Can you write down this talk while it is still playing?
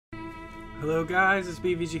Hello guys, it's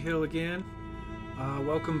BVG Hill again.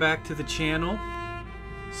 Welcome back to the channel.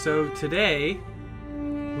 So today,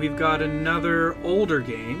 we've got another older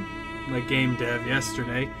game, like game dev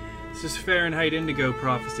yesterday. This is Fahrenheit Indigo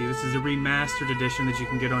Prophecy. This is a remastered edition that you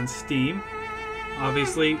can get on Steam.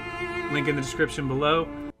 Obviously, link in the description below.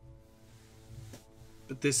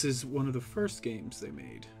 But this is one of the first games they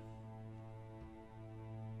made.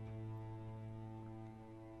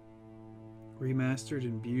 Remastered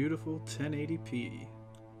in beautiful 1080p.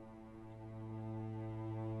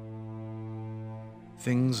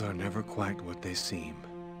 Things are never quite what they seem.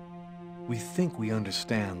 We think we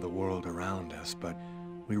understand the world around us, but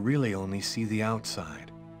we really only see the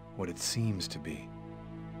outside, what it seems to be.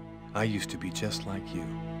 I used to be just like you.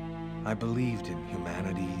 I believed in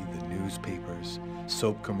humanity, the newspapers,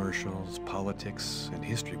 soap commercials, politics, and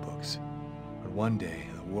history books. But one day,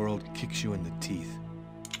 the world kicks you in the teeth,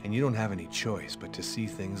 and you don't have any choice but to see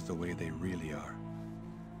things the way they really are.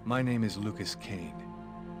 My name is Lucas Kane.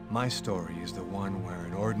 My story is the one where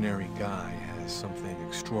an ordinary guy has something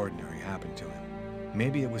extraordinary happen to him.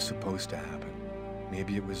 Maybe it was supposed to happen.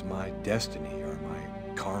 Maybe it was my destiny or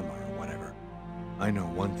my karma or whatever. I know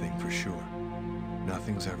one thing for sure.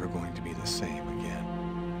 Nothing's ever going to be the same again.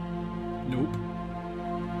 Nope.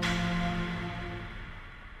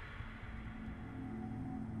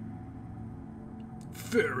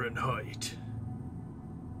 Fahrenheit.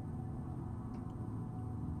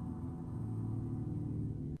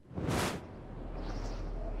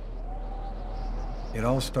 It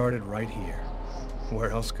all started right here.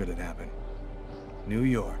 Where else could it happen? New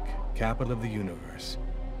York, capital of the universe.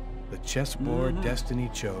 The chessboard destiny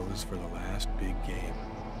chose for the last big game.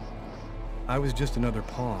 I was just another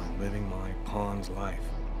pawn living my pawn's life.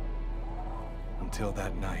 Until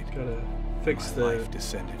that night, Gotta fix my the life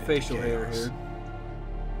descended into facial hair chaos. here.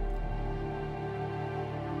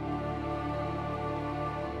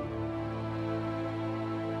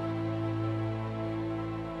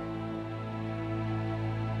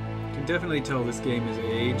 You can definitely tell this game is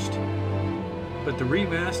aged, but the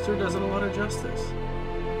remaster does it a lot of justice.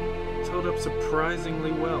 It's held up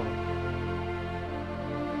surprisingly well.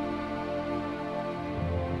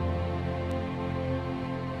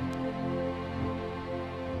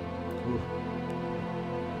 Ooh.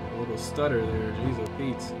 A little stutter there, jeez oh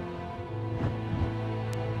Pete's.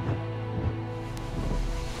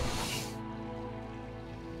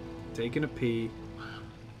 Taking a pee.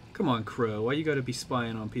 Come on, Crow. Why you gotta be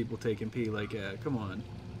spying on people taking pee like that? Come on.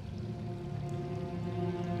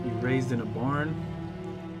 You raised in a barn?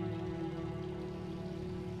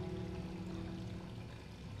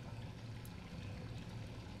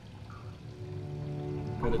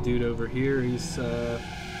 Got a dude over here. He's,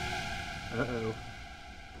 uh-oh.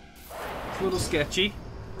 It's a little sketchy.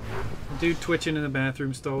 A dude twitching in the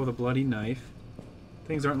bathroom stall with a bloody knife.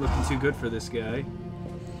 Things aren't looking too good for this guy.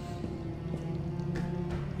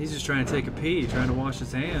 He's just trying to take a pee, trying to wash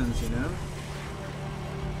his hands, you know?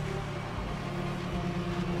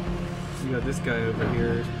 You got this guy over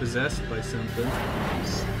here possessed by something.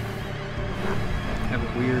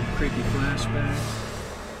 Having weird, creepy flashbacks.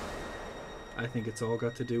 I think it's all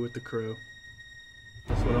got to do with the crow.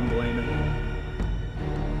 That's what I'm blaming.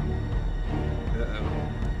 Uh-oh.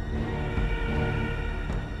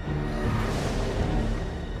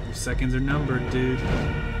 Your seconds are numbered, dude.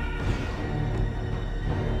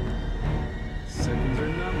 Seconds are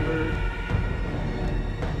numbered.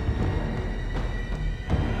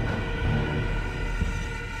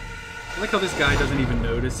 I like how this guy doesn't even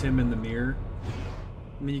notice him in the mirror.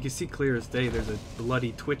 I mean, you can see clear as day there's a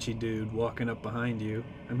bloody twitchy dude walking up behind you.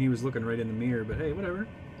 I mean, he was looking right in the mirror, but hey, whatever.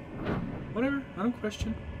 Whatever, I don't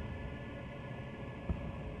question.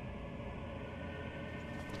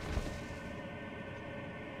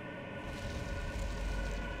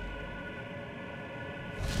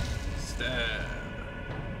 Stab.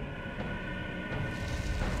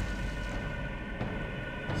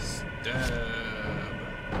 Stab.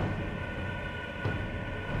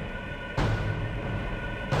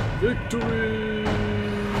 Victory!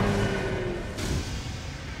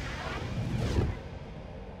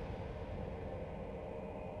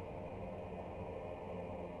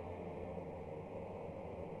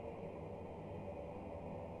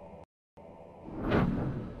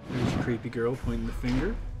 There's a creepy girl pointing the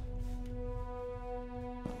finger.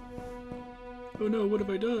 Oh no, what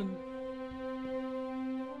have I done?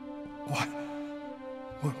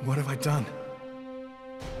 What have I done?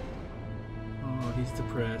 Oh, he's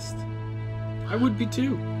depressed. I would be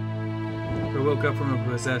too. I woke up from a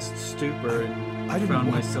possessed stupor and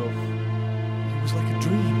found myself... It was like a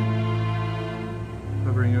dream.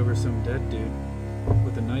 hovering over some dead dude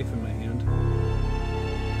with a knife in my hand.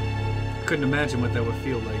 couldn't imagine what that would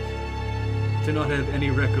feel like. To not have any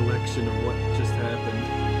recollection of what just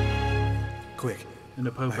happened. Quick. And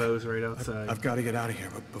the popo's right outside. I've got to get out of here,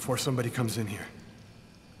 but before somebody comes in here.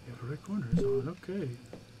 Yeah, the red corner's on. Okay.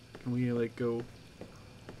 Can we, like, go...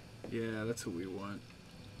 Yeah, that's what we want.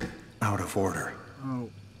 Out of order. Oh.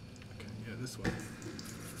 Okay, yeah, this way.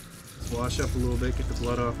 Let's wash up a little bit, get the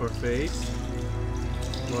blood off our face.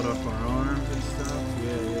 Blood off our arms and stuff.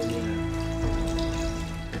 Yeah.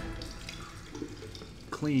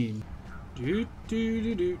 Clean. Do.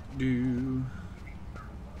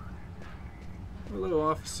 Hello,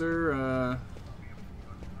 officer.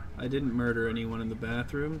 I didn't murder anyone in the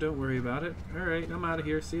bathroom. Don't worry about it. Alright, I'm out of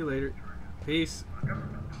here. See you later. Peace.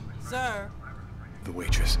 Sir. The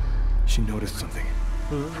waitress. She noticed something.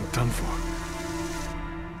 I'm done for.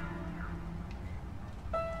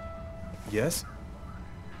 Yes?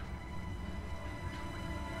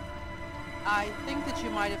 I think that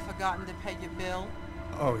you might have forgotten to pay your bill.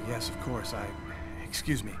 Oh, yes, of course.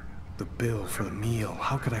 Excuse me. The bill for the meal.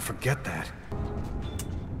 How could I forget that?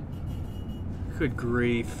 Good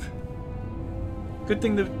grief. Good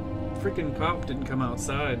thing the freaking cop didn't come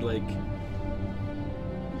outside, like...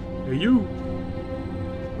 Hey, you!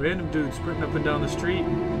 Random dude sprinting up and down the street.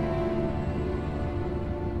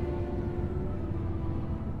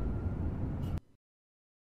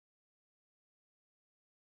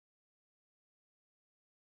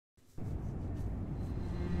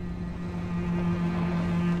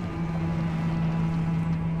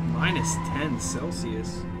 -10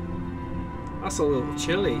 Celsius. That's a little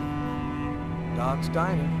chilly, Dog's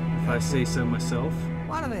Diner. if I say so myself.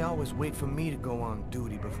 Why do they always wait for me to go on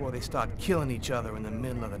duty before they start killing each other in the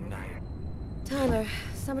middle of the night? Tyler,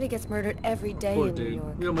 somebody gets murdered every day Poor in New dude.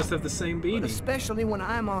 York. We almost have the same But beanie. especially when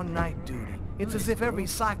I'm on night duty. It's as if every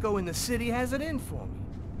psycho in the city has it in for me.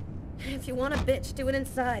 If you want a bitch, do it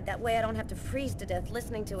inside. That way I don't have to freeze to death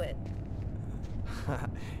listening to it.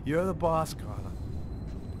 You're the boss, Carla.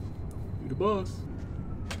 You the boss.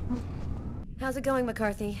 How's it going,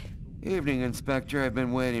 McCarthy? Evening, Inspector. I've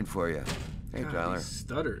been waiting for you. Hey, God, Tyler. he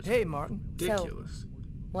stutters. Hey, Martin. Ridiculous.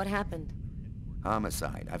 What happened?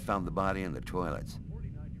 Homicide. I found the body in the toilets.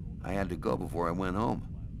 I had to go before I went home.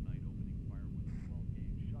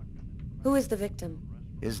 Who is the victim?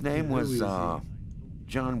 His name Who is was, he?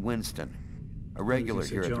 John Winston. A regular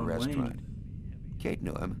say here at the John restaurant. Wayne? Kate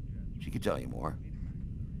knew him. She could tell you more.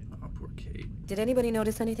 Oh, poor Kate. Did anybody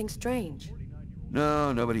notice anything strange?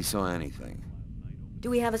 No, nobody saw anything. Do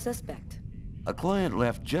we have a suspect? A client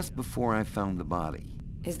left just before I found the body.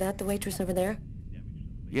 Is that the waitress over there?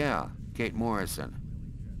 Yeah, Kate Morrison.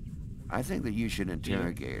 I think that you should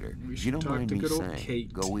interrogate her. We If should you don't talk mind to me good old saying,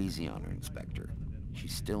 Kate. go easy on her, Inspector.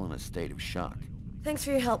 She's still in a state of shock. Thanks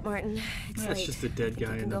for your help, Martin. It's That's late. just a dead I think guy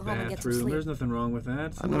you in can the go home and get some bathroom. sleep. There's nothing wrong with that.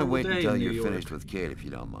 It's a I'm gonna normal wait day until in New you're York. finished with Kate, if you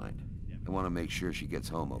don't mind. I want to make sure she gets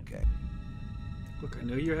home okay. Look, I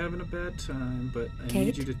know you're having a bad time, but I Kate?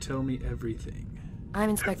 need you to tell me everything. I'm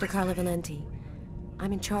Inspector Carla Valenti.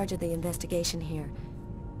 I'm in charge of the investigation here.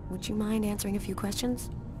 Would you mind answering a few questions?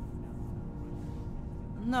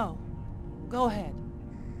 No. Go ahead.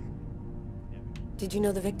 Did you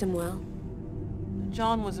know the victim well?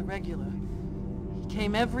 John was a regular. He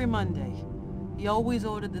came every Monday. He always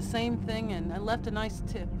ordered the same thing, and I left a nice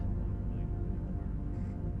tip.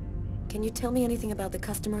 Can you tell me anything about the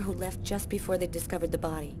customer who left just before they discovered the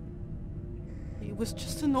body? He was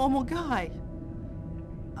just a normal guy.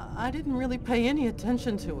 I didn't really pay any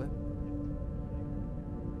attention to him.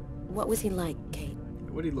 What was he like, Kate?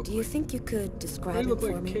 What do you look Do you like? think you could What do describe you him look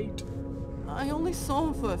for like, me? Kate? I only saw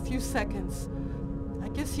him for a few seconds. I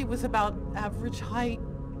guess he was about average height,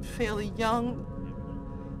 fairly young.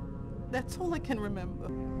 That's all I can remember.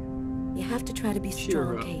 You have to try to be Cheer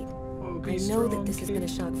strong, up. Kate. Oh, be I know strong, that this has been a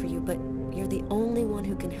Kate. shock for you, but you're the only one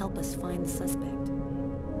who can help us find the suspect.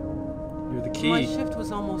 You're the key. My shift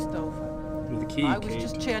was almost over. You're the key, I was Kate.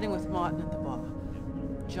 just chatting with Martin at the bar.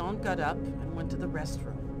 John got up and went to the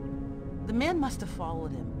restroom. The man must have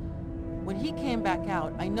followed him. When he came back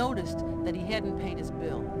out, I noticed that he hadn't paid his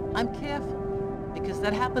bill. I'm careful, because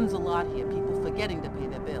that happens a lot here, people forgetting to pay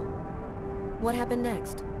their bill. What happened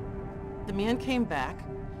next? The man came back,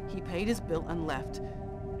 he paid his bill and left.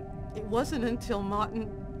 It wasn't until Martin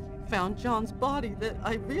found John's body that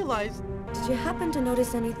I realized... Did you happen to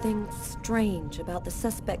notice anything strange about the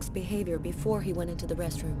suspect's behavior before he went into the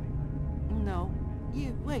restroom? No.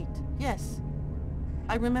 Wait, yes.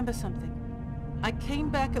 I remember something. I came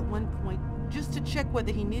back at one point just to check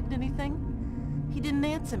whether he needed anything. He didn't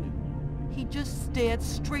answer me. He just stared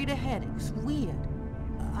straight ahead. It was weird.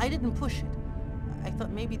 I didn't push it. I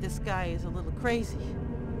thought maybe this guy is a little crazy.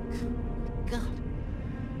 God.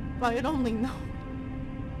 If I had only known.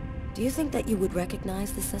 Do you think that you would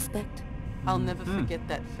recognize the suspect? I'll never forget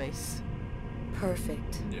that face.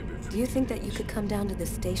 Perfect. Do you think that you could come down to the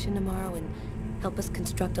station tomorrow and help us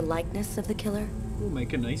construct a likeness of the killer? We'll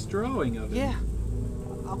make a nice drawing of it. Yeah.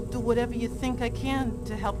 I'll do whatever you think I can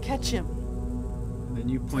to help catch him. And then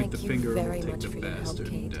you point the finger and very we'll take much the for your help, bastard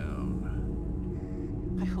Kate.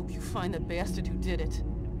 down. I hope you find the bastard who did it.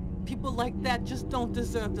 People like that just don't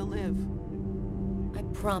deserve to live. I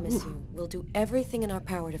promise you, we'll do everything in our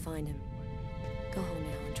power to find him. Go home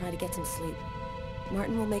now and try to get some sleep.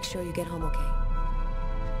 Martin will make sure you get home okay.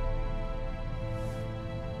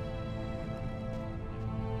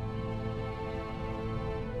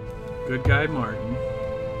 Good guy, Martin.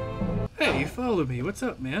 Hey, you followed me. What's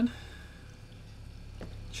up, man?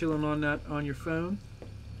 Chilling on your phone?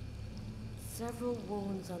 Several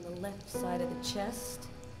wounds on the left side of the chest.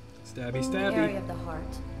 Stabby, Area stabby. of the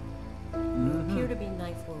heart. Appear to be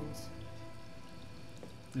knife wounds.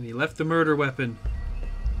 And he left the murder weapon.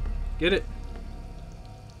 Get it?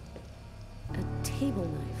 A table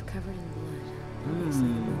knife covered in blood. Obviously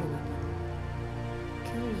the murder weapon.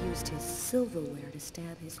 Killer used his silverware to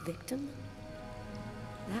stab his victim?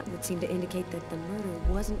 That would seem to indicate that the murder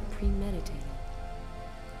wasn't premeditated.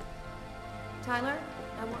 Tyler,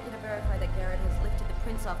 I want you to verify that Garrett has lifted the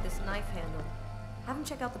prints off this knife handle. Have him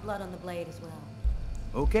check out the blood on the blade as well.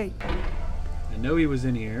 Okay. I know he was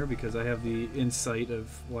in here because I have the insight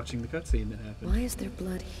of watching the cutscene that happened. Why is there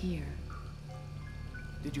blood here?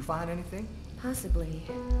 Did you find anything? Possibly.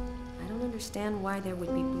 I don't understand why there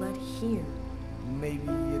would be blood here. Maybe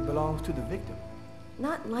it belongs to the victim.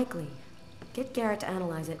 Not likely. Get Garrett to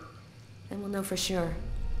analyze it, then we'll know for sure.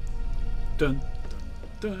 Dun,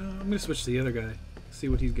 dun, dun. I'm gonna switch to the other guy. See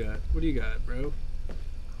what he's got. What do you got, bro?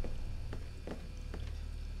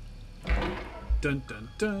 Dun, dun,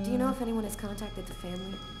 dun. Do you know if anyone has contacted the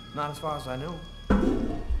family? Not as far as I know.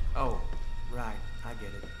 Oh, right. I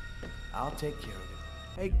get it. I'll take care of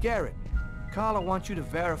it. Hey, Garrett. Carla wants you to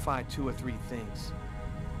verify 2 or 3 things.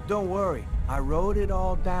 Don't worry. I wrote it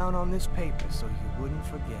all down on this paper so you wouldn't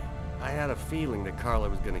forget. I had a feeling that Carla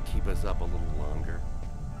was gonna keep us up a little longer.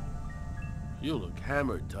 You look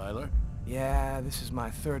hammered, Tyler. Yeah, this is my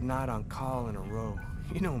 3rd night on call in a row.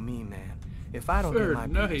 You know me, man. If I don't get my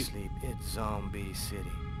beauty sleep, it's Zombie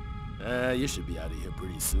City. You should be out of here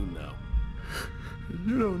pretty soon now.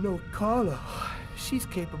 You don't know Carla. She's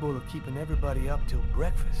capable of keeping everybody up till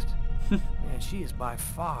breakfast. Man, she is by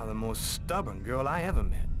far the most stubborn girl I ever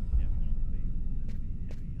met.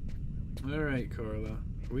 Alright, Carla.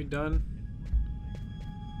 Are we done?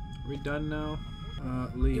 Are we done now?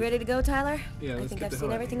 Leave. You ready to go, Tyler? Yeah, let's I think get I've the seen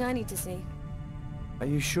hell out of everything here. I need to see. Are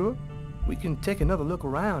you sure? We can take another look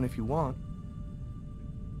around if you want.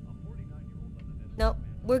 Nope,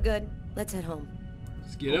 we're good. Let's head home.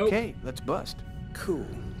 Let's get out. Okay, let's bust. Cool.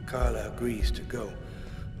 Carla agrees to go.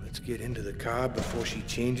 Let's get into the car before she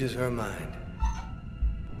changes her mind.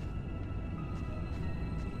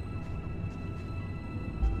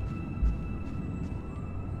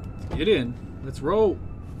 Get in. Let's roll.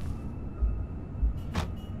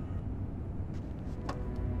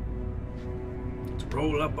 Let's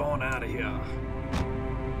roll up on out of here.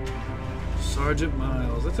 Sergeant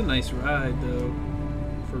Miles. That's a nice ride, though.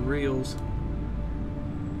 For reals.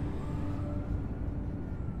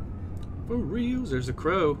 For reals. There's a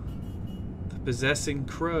crow. The possessing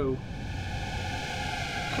crow.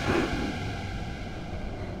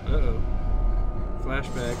 Uh-oh.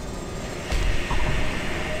 Flashback.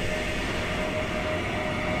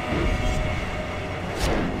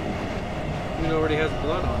 It already has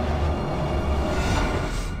blood on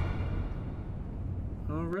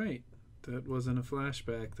it. Alright. That wasn't a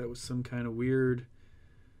flashback. That was some kind of weird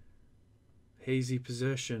hazy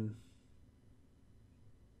possession.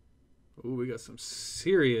 Oh, we got some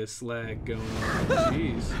serious lag going on.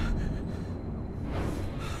 Jeez.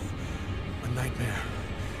 A nightmare.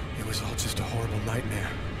 It was all just a horrible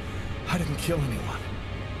nightmare. I didn't kill anyone.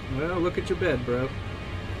 Well, look at your bed, bro.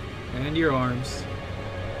 And your arms.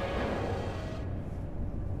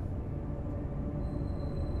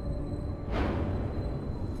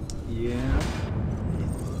 Yeah.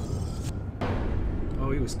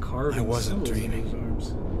 Oh, he was carving. I wasn't souls in his dreaming.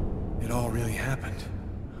 arms. It all really happened.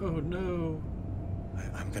 Oh no.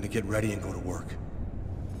 I'm gonna get ready and go to work.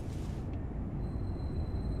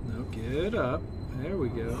 No, get up. There we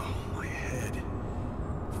go. Oh, my head.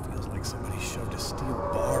 Feels like somebody shoved a steel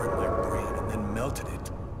bar in my brain and then melted it.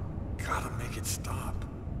 Gotta make it stop.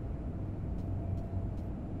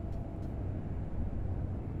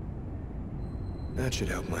 That should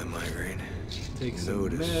help my migraine. Take some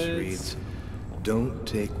Notice meds. reads, don't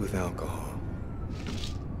take with alcohol.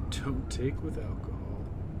 Don't take with alcohol.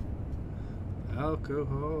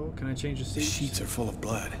 Alcohol. Can I change the The seats? sheets are full of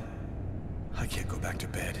blood. I can't go back to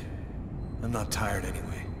bed. I'm not tired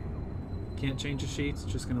anyway. Can't change the sheets.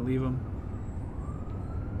 Just gonna leave them.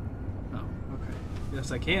 Oh, okay.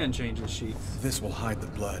 Yes, I can change the sheets. This will hide the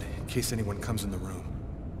blood in case anyone comes in the room.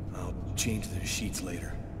 I'll change the sheets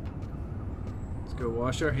later. Let's go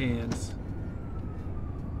wash our hands.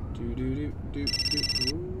 Do do do do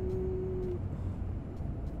do. Ooh.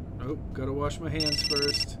 Oh, gotta wash my hands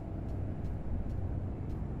first.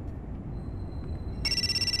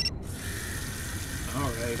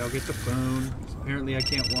 Alright, I'll get the phone. Apparently I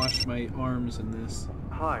can't wash my arms in this.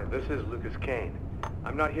 Hi, this is Lucas Kane.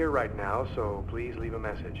 I'm not here right now, so please leave a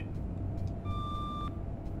message.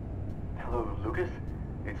 Hello, Lucas.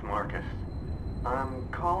 It's Marcus. I'm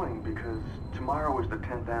calling because tomorrow is the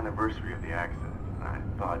 10th anniversary of the accident. I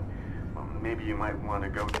thought, well, maybe you might want to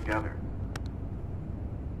go together.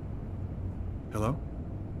 Hello?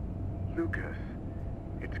 Lucas,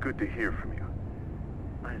 it's good to hear from you.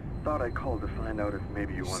 I thought I'd call to find out if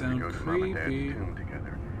maybe you wanted to go to Mom and Dad's tomb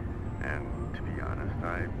together. And to be honest,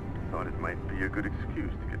 I thought it might be a good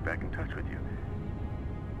excuse to get back in touch with you.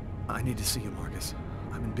 I need to see you, Marcus.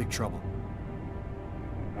 I'm in big trouble.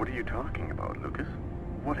 What are you talking about, Lucas?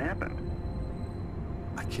 What happened?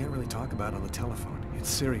 I can't really talk about it on the telephone. It's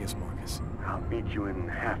serious, Marcus. I'll meet you in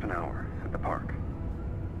half an hour at the park.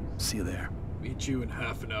 See you there. Meet you in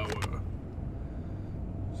half an hour.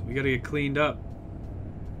 So we gotta get cleaned up.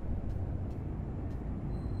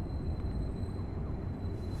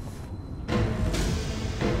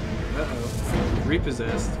 Uh-oh.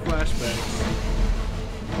 Repossessed. Flashbacks.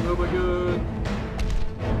 Oh my god.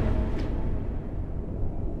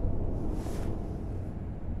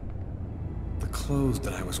 The clothes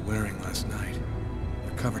that I was wearing last night,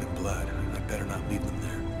 they're covered in blood. I'd better not leave them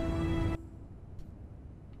there.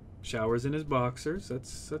 Showers in his boxers.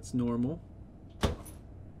 That's normal.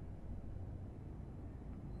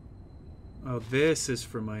 Oh, this is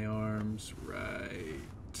for my arms. Right.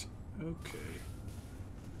 Okay.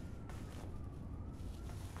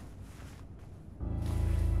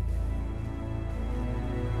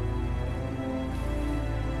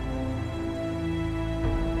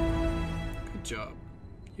 Good job.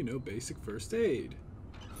 You know basic first aid.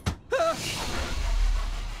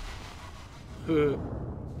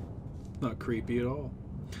 Not creepy at all.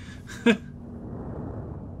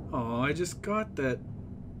 Oh, I just got that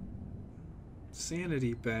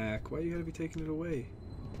sanity back. Why you gotta be taking it away?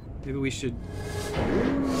 Maybe we should...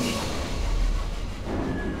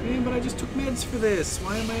 Man, but I just took meds for this.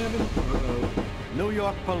 Why am I having... Uh-oh. New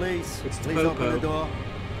York police. It's Please Popo. open the door.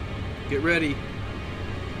 Get ready.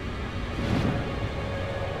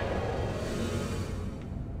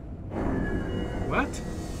 What?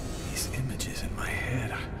 These images in my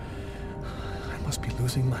head. I must be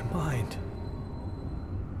losing my mind.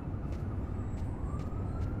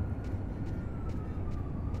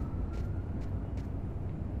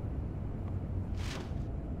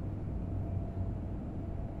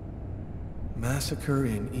 Massacre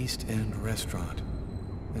in East End restaurant.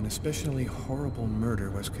 An especially horrible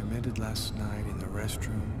murder was committed last night in the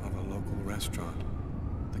restroom of a local restaurant.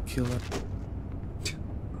 The killer...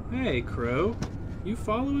 Hey, Crow. You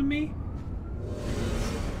following me?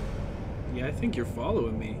 Yeah, I think you're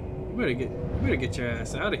following me. You better get your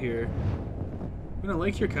ass out of here. We don't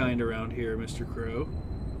like your kind around here, Mr. Crow.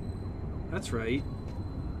 That's right.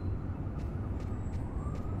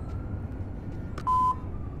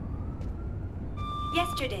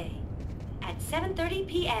 Yesterday, at 7:30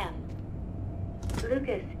 p.m.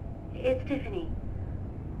 Lucas, it's Tiffany.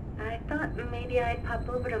 I thought maybe I'd pop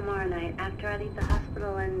over tomorrow night after I leave the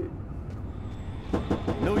hospital and...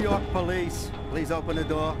 New York police. Please open the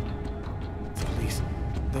door. The police.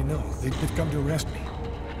 They know. They've come to arrest me.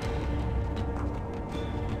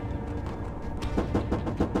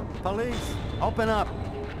 Police, open up.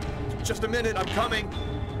 Just a minute, I'm coming.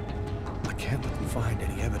 I can't let them find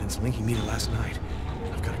any evidence linking me to last night.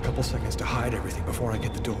 I've got a couple seconds to hide everything before I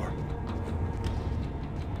get the door.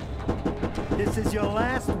 This is your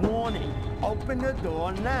last warning. Open the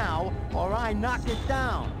door now, or I knock it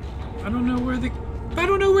down. I don't know where the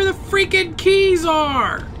freaking keys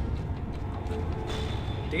are.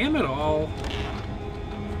 Damn it all.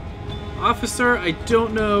 Officer, I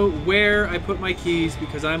don't know where I put my keys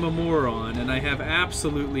because I'm a moron and I have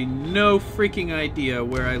absolutely no freaking idea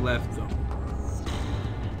where I left them.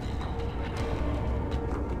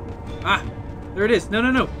 Ah, there it is.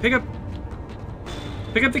 No. Pick up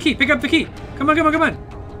the key. Pick up the key. Come on.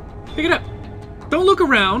 Pick it up. Don't look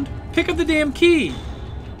around. Pick up the damn key.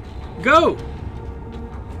 Go.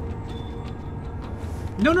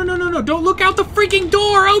 No, no, no, no, no. Don't look out the freaking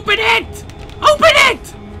door. Open it. Open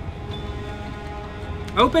it.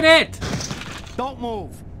 Open it. Don't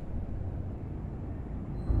move.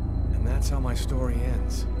 And that's how my story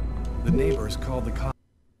ends. The neighbors called the cops.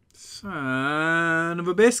 Son of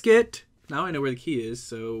a biscuit. Now I know where the key is,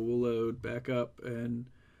 so we'll load back up and...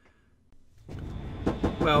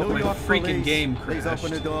 Well, my freaking game crashed. Please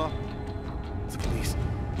open the door. The police.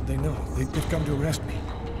 They know. They've come to arrest me.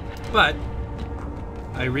 But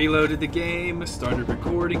I reloaded the game, started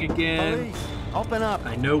recording again. Police, open up.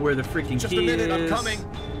 I know where the freaking Just key a minute, is. I'm coming.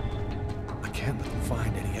 I can't let them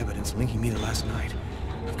find any evidence linking me to last night.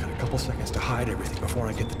 I've got a couple seconds to hide everything before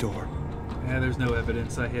I get the door. Yeah, there's no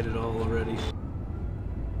evidence. I hit it all already.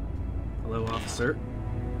 Hello, officer.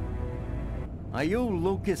 Are you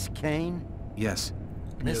Lucas Kane? Yes.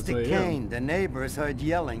 Yes, Mr. I Kane, am. the neighbors heard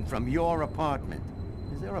yelling from your apartment.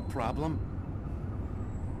 Is there a problem?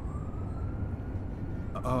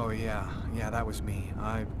 Oh, yeah. Yeah, that was me.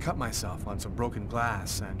 I cut myself on some broken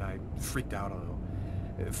glass, and I freaked out a little.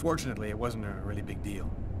 Fortunately, it wasn't a really big deal.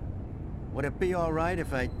 Would it be all right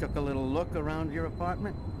if I took a little look around your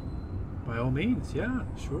apartment? By all means, yeah,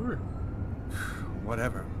 sure.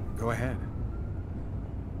 Whatever. Go ahead.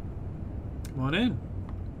 Come on in.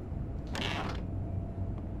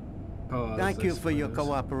 Pause, Thank I you for your suppose.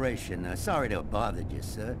 cooperation. Sorry to have bothered you,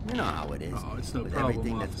 sir. You know how it is. Oh, it's no With problem,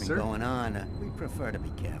 everything that's officer. been going on, we prefer to be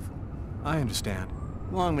careful. I understand.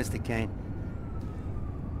 Go on, Mr. Kane.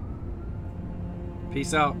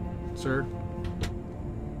 Peace out, sir.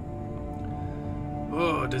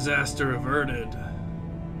 Oh, disaster averted.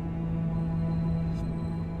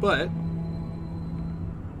 But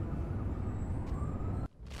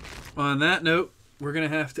on that note, we're going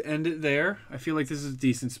to have to end it there. I feel like this is a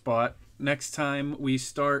decent spot. Next time we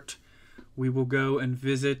start, we will go and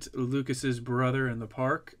visit Lucas's brother in the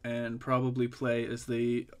park and probably play as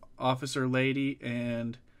the officer lady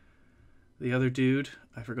and the other dude.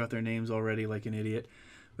 I forgot their names already like an idiot.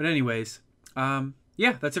 But anyways,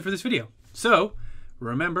 yeah, that's it for this video. So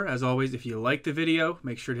remember, as always, if you like the video,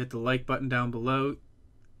 make sure to hit the like button down below.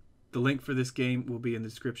 The link for this game will be in the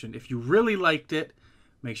description. If you really liked it,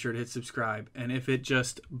 make sure to hit subscribe. And if it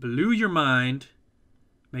just blew your mind,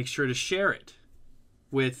 make sure to share it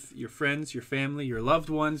with your friends, your family, your loved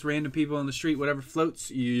ones, random people on the street, whatever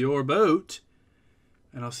floats your boat.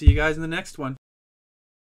 And I'll see you guys in the next one.